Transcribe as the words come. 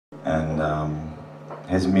and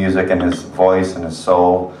his music and his voice and his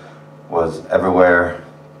soul was everywhere.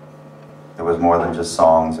 It was more than just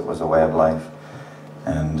songs, it was a way of life.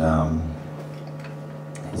 And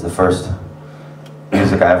he's the first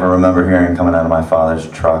music I ever remember hearing coming out of my father's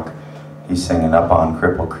truck. He's singing up on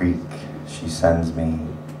Cripple Creek, she sends me.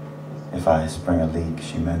 If I spring a leak,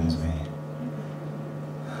 she mends me.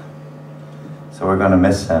 So we're going to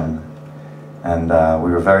miss him. And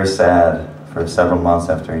we were very sad for several months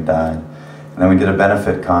after he died. And then we did a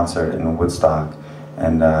benefit concert in Woodstock,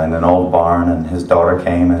 and in an old barn, and his daughter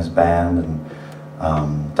came and his band, and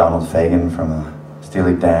Donald Fagen from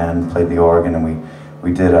Steely Dan played the organ, and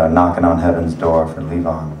we did a Knocking on Heaven's Door for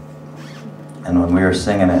Levon. And when we were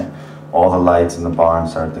singing it, all the lights in the barn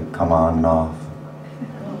started to come on and off.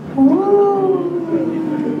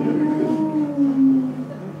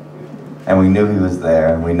 And we knew he was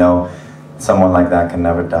there, and we know someone like that can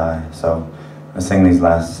never die. So I'm going to sing these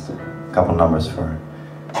last couple numbers for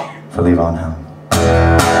Levon Helm.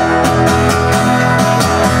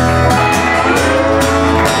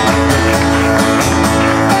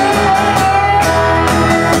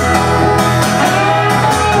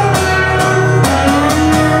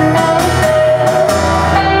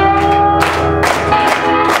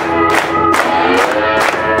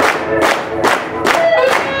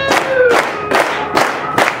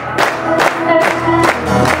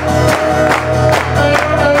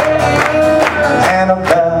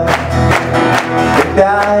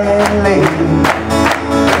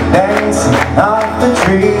 Dancing off the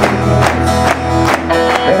trees,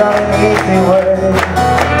 without an easy way.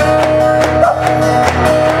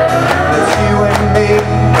 It's you and me,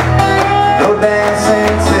 go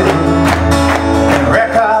dancing too, in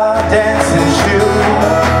record dancing shoes.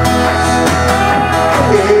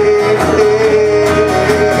 Hey, hey,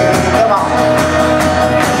 come on.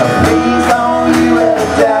 Please don't you ever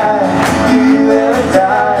die, you ever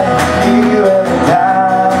die, you ever die.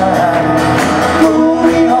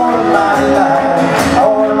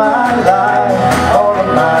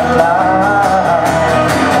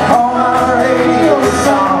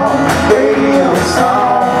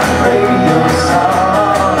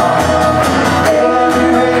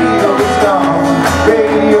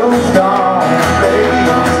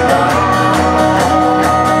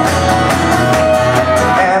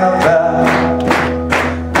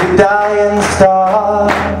 Dying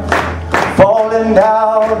stars falling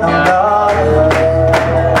down on God.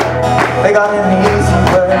 They got an easy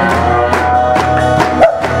way,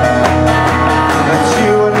 but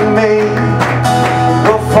you and me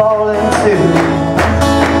will fall into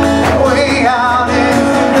way out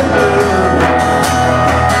into the blue.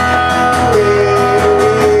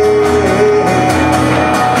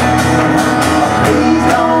 Please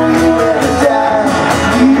don't you ever die,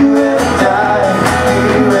 you ever die,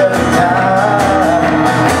 you ever die.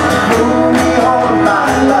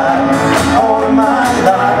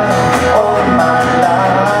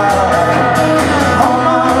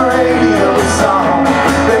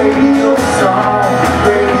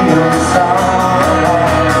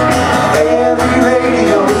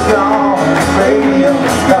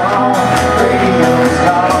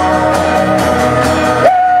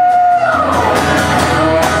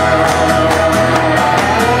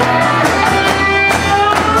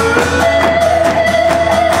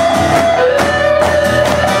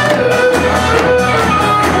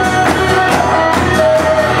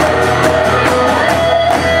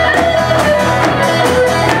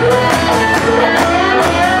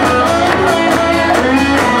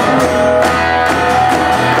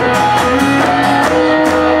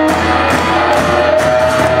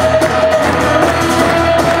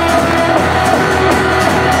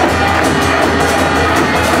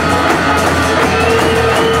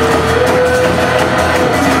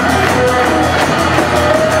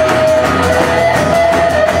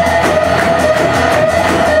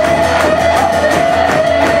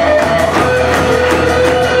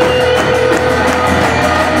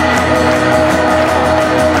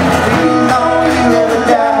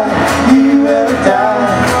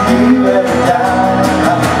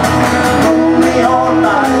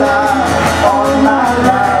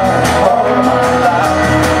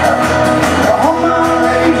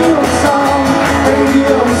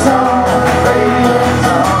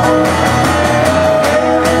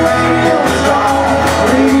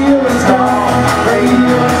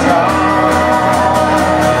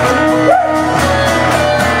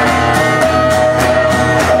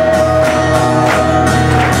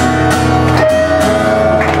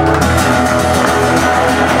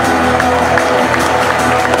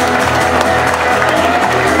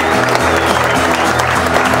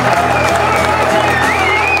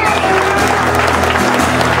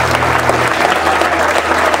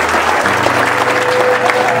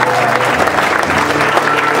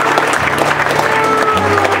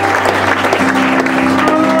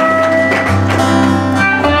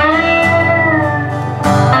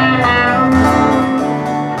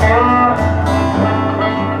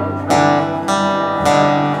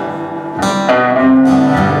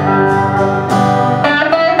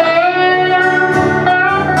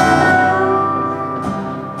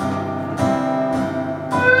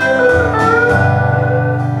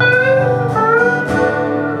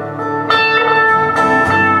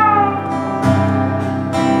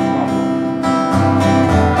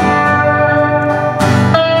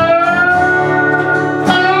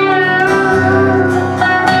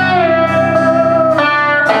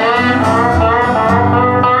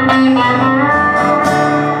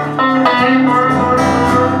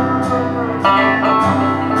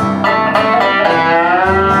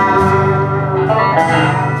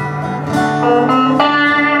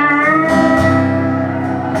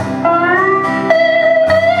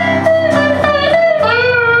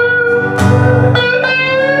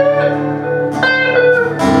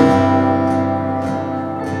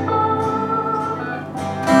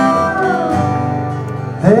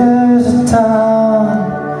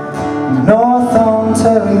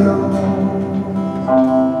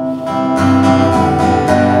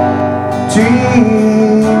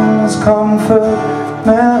 dreams, comfort,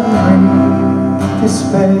 memory,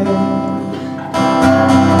 despair.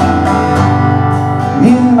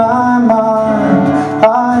 In my mind,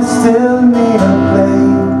 I still need a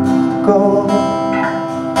place to go.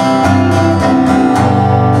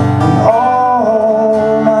 And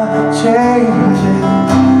all my changes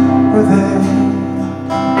were there.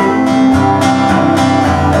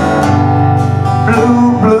 Blue,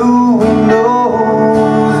 blue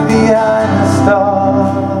windows behind the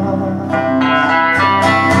stars,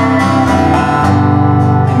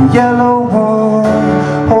 and yellow moon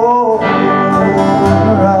over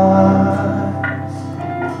her eyes.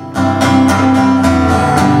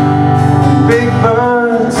 Big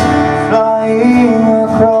birds flying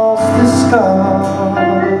across the sky,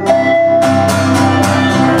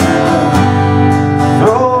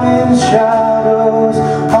 throwing shadows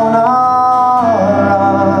on our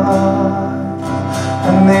eyes,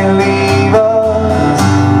 and they leave us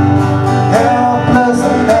helpless,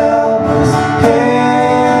 helpless,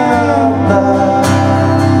 helpless,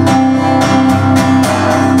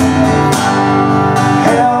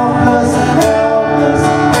 helpless, helpless,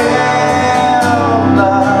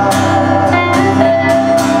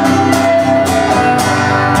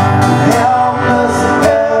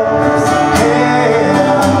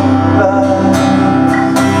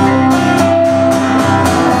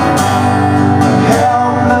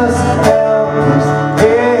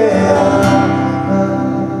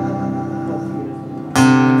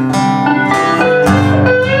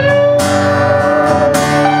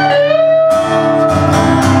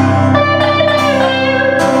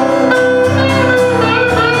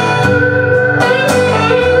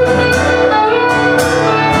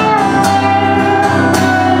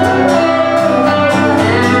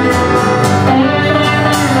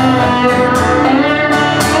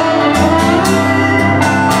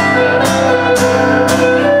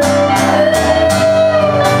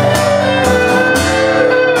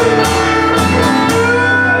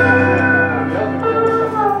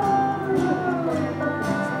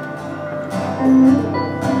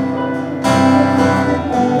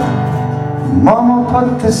 Mama put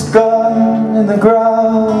this gun in the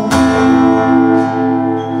ground,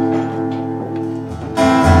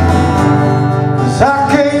 'cause I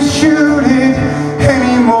can't shoot